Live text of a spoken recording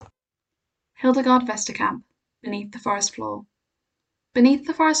Hildegard Westerkamp, Beneath the Forest Floor. Beneath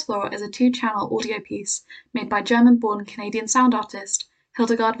the Forest Floor is a two-channel audio piece made by German-born Canadian sound artist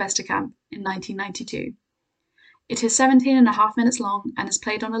Hildegard Westerkamp in 1992. It is 17.5 minutes long and is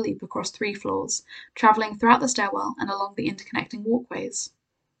played on a loop across 3 floors, travelling throughout the stairwell and along the interconnecting walkways.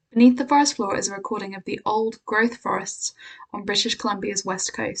 Beneath the Forest Floor is a recording of the old growth forests on British Columbia's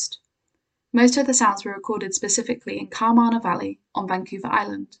west coast. Most of the sounds were recorded specifically in Carmana Valley on Vancouver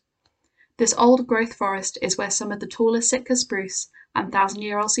Island. This old growth forest is where some of the tallest Sitka spruce and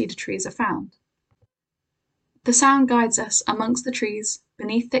 1,000-year-old cedar trees are found. The sound guides us amongst the trees,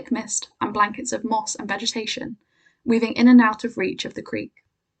 beneath thick mist and blankets of moss and vegetation, moving in and out of reach of the creek.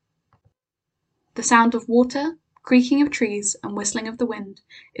 The sound of water, creaking of trees, and whistling of the wind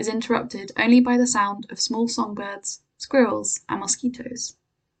is interrupted only by the sound of small songbirds, squirrels, and mosquitoes.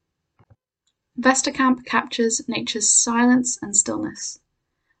 Westerkamp captures nature's silence and stillness.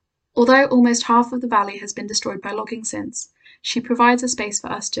 Although almost half of the valley has been destroyed by logging since, she provides a space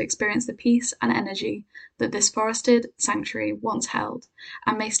for us to experience the peace and energy that this forested sanctuary once held,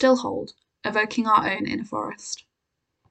 and may still hold, evoking our own inner forest.